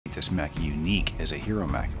this mech unique as a hero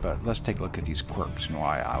mech. But let's take a look at these quirks and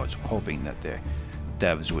why I was hoping that the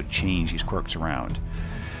devs would change these quirks around.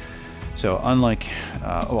 So unlike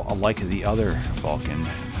the other Vulcan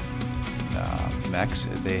mechs,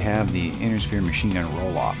 they have the inner sphere machine gun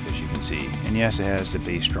roll-off, as you can see. And yes, it has the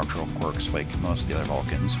base structural quirks like most of the other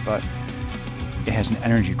Vulcans, but it has an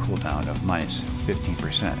energy cooldown of minus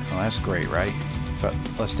 15%. Well, that's great, right? But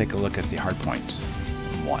let's take a look at the hard points.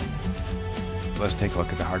 1. Let's take a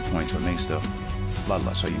look at the hard points, what makes the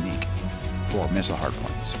BloodLust so unique. 4 missile hard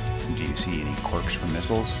points. Do you see any quirks for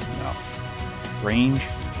missiles? No. Range,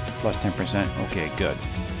 plus 10%. Okay, good.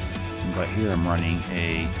 But here I'm running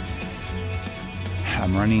a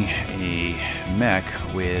mech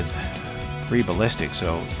with 3 ballistics,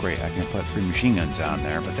 so great, I can put 3 machine guns on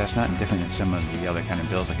there, but that's not different than some of the other kind of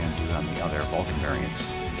builds I can do on the other Vulcan variants.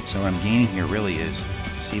 So what I'm gaining here really is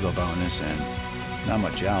SIBO bonus and not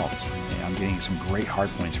much else. And I'm getting some great hard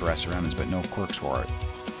points for SRMs, but no quirks for it.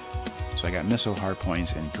 So I got missile hard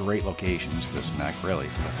points in great locations for this mech, really,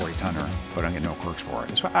 for the 40 tonner, but I'm getting no quirks for it.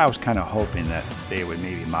 That's why I was kind of hoping that they would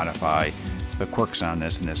maybe modify the quirks on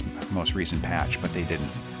this in this most recent patch, but they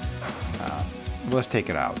didn't. Let's take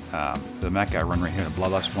it out. The mech I run right here, the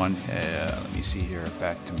BloodLust one. Let me see here,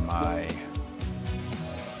 back to my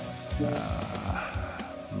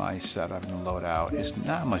my setup and loadout. It's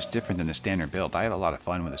not much different than the standard build. I had a lot of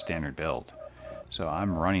fun with the standard build. So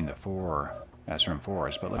I'm running the 4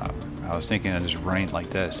 SRM4s, but look, I was thinking of just running it like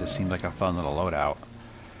this. This seemed like a fun little loadout.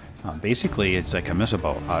 Basically, it's like a missile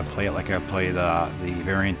boat. I play it like I play the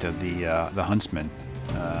variant of the Huntsman.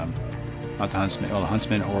 Not the Huntsman, well, the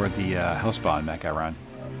Huntsman or the Hellspawn mech I run.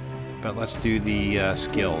 But let's do the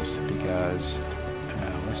skills, because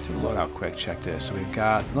let's do the loadout quick. Check this. So we've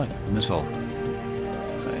got, look, missile.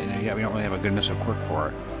 Yeah, we don't really have a good missile quirk for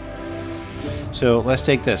it. So let's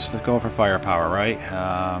take this. Let's go for firepower, right?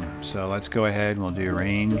 So let's go ahead and we'll do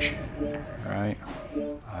range. All right,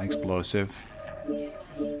 explosive.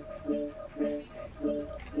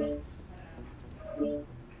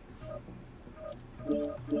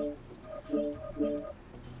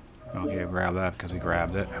 Okay, grab that because we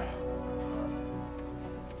grabbed it.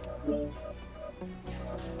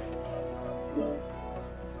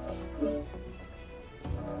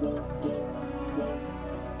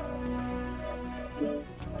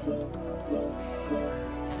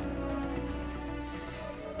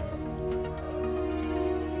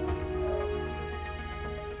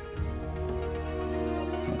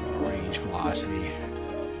 Range, velocity.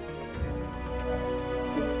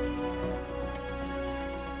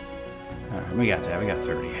 Alright, we got that. We got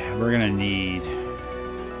 30. We're gonna need.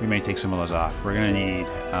 We may take some of those off. We're gonna need,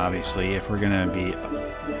 obviously, if we're gonna be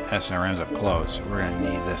SRMs up close, we're gonna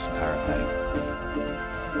need this entire thing.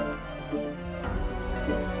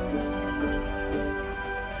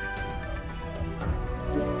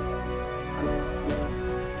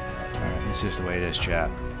 Alright, this is the way it is, chat.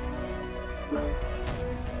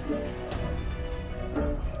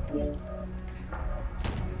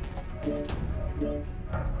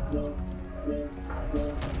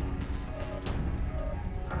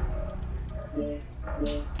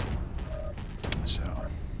 So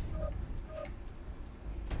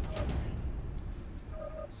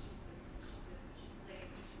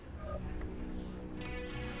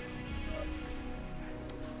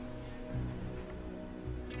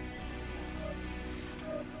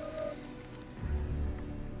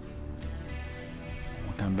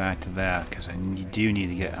we'll come back to that because I do need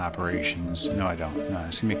to get operations. No, I don't. No,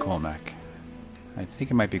 it's gonna be cool mech. I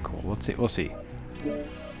think it might be cool. We'll see.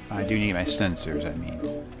 I do need my sensors, I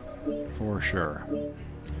mean, for sure.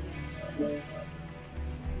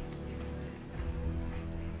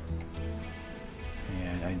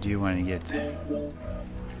 And I do want to get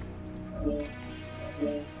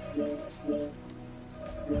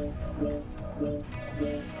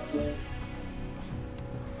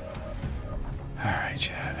alright,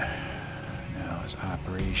 chat. Now it's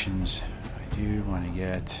operations. I do want to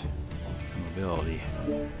get mobility.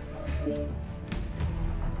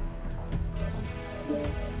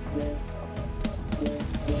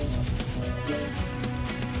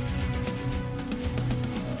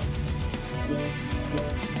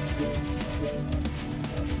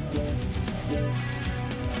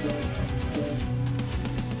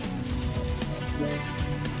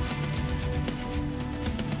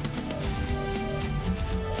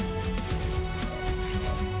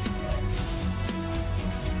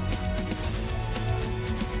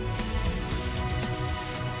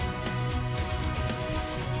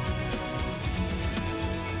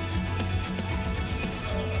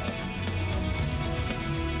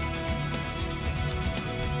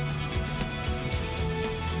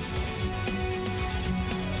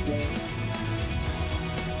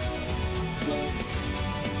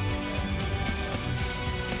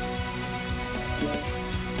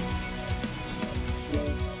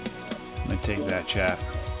 that, chat.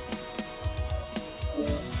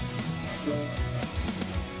 Yeah,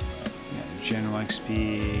 general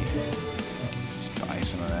XP. Just buy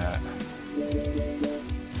some of that.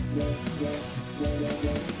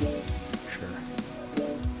 Sure.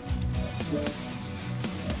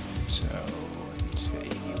 So it's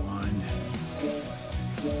 81.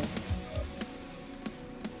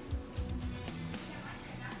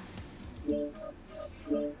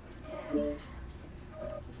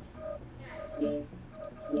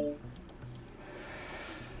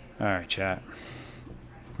 Alright, chat.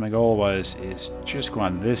 My goal is just go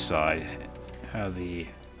on this side of the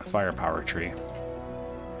firepower tree.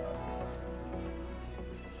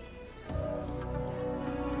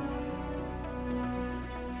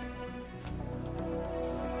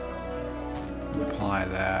 Apply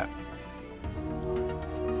that.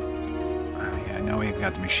 I know we've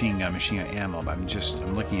got the machine gun ammo, but I'm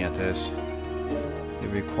looking at this. It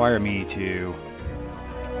would require me to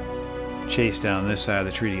chase down this side of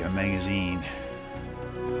the tree to get a magazine.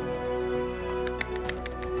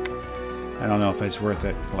 I don't know if it's worth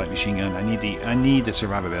it. Light machine gun. I need the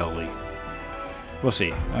survivability. We'll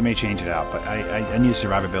see. I may change it out, but I need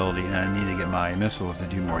survivability, and I need to get my missiles to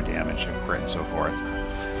do more damage, to crit and so forth.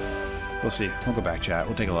 We'll see. We'll go back, chat.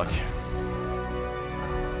 We'll take a look.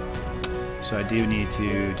 So I do need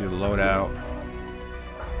to do the loadout.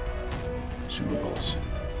 Consumables.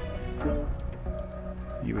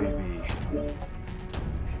 UAV.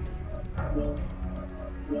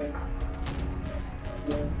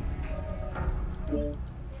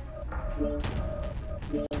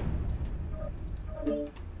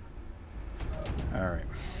 Alright.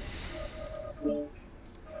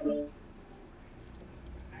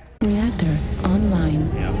 Reactor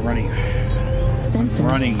online. Yeah, I'm running. Sensors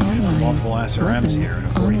running online. Multiple SRMs Weapons here in a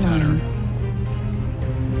 40-tonner.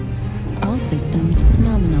 All systems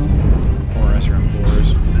nominal. 4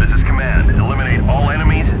 SRM4s. This is command. Eliminate all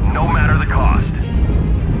enemies, no matter the cost.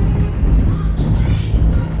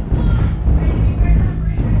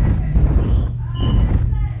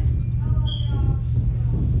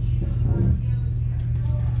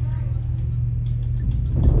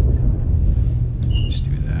 Let's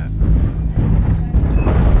do that.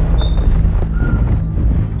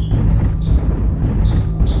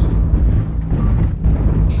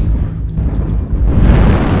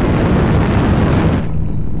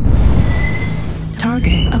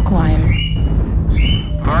 Target acquired.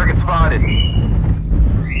 Target spotted.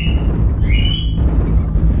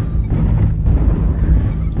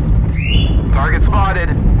 Target spotted.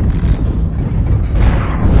 New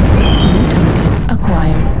target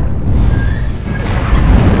acquired.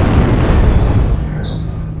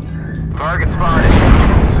 Target spotted.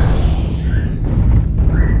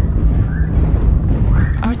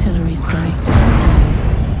 Artillery strike.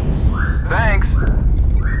 Thanks.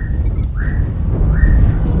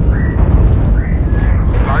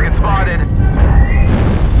 Target spotted.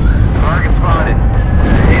 Target spotted.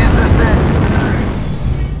 Need assistance.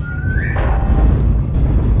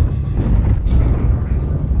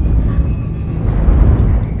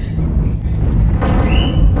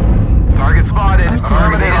 Target spotted.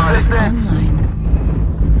 Artillery Need strike assistance. online.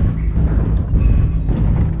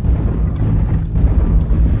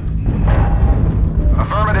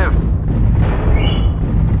 Affirmative.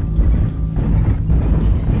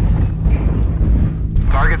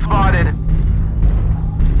 Target spotted.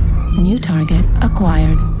 New target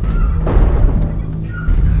acquired.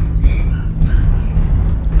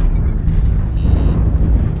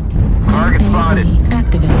 Target spotted. UAV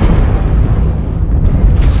activated.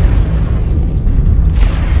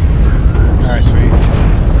 Alright, sweet.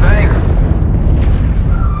 Thanks.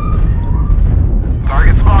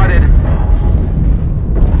 Target spotted.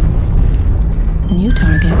 New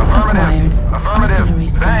target acquired. Affirmative. Artillery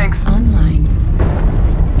strike Thanks. online.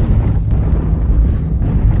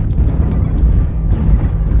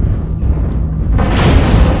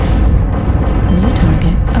 New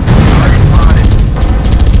target acquired.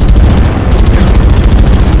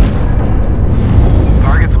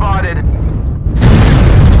 Target spotted. Target spotted.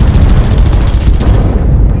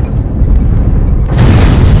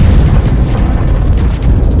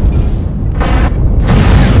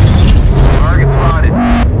 Target spotted.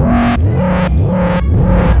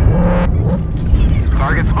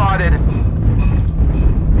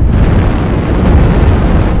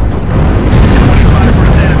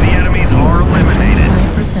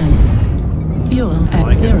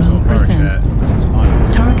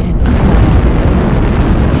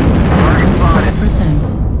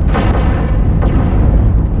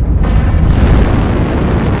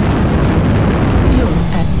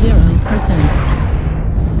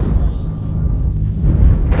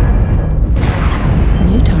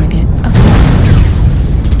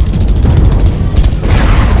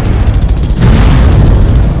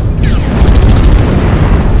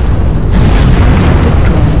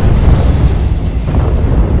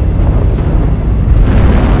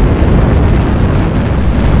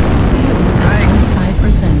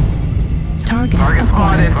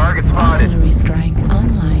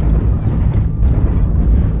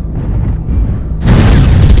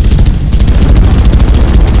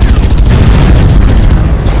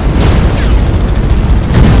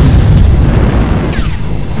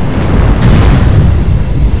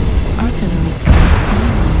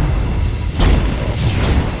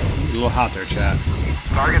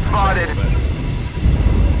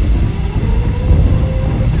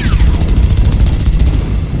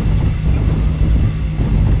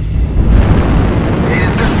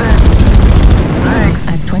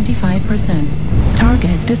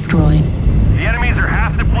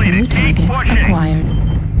 New target acquired.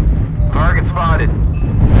 Target spotted.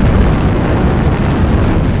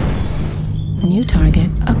 New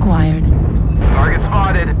target acquired. Target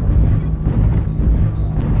spotted.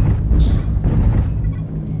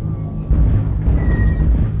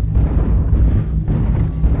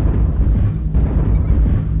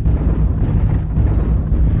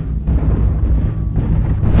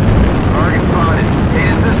 Target spotted. Need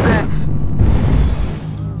assistance.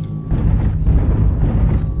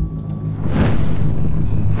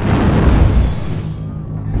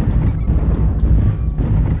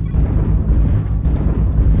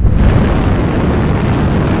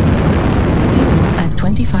 At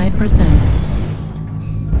 25%.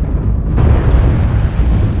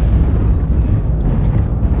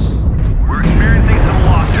 We're experiencing some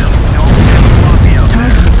losses. Don't get sloppy out there.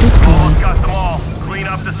 Target destroyed. Almost got them all. Clean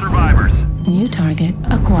up the survivors. New target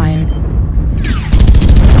acquired.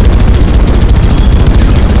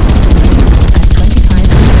 At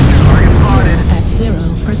 25%. Target spotted. At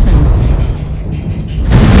 0%.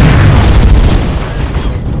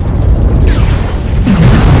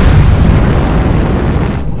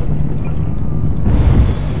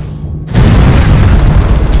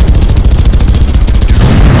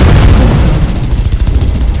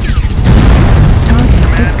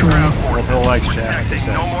 Target destroyed. Go for the legs, Jack. Like I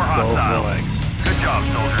said, No more go for the hostiles. legs. Good job,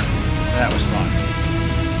 soldiers. That was fun.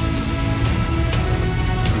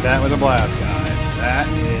 That was a blast, guys. That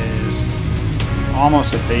is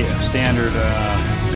almost a standard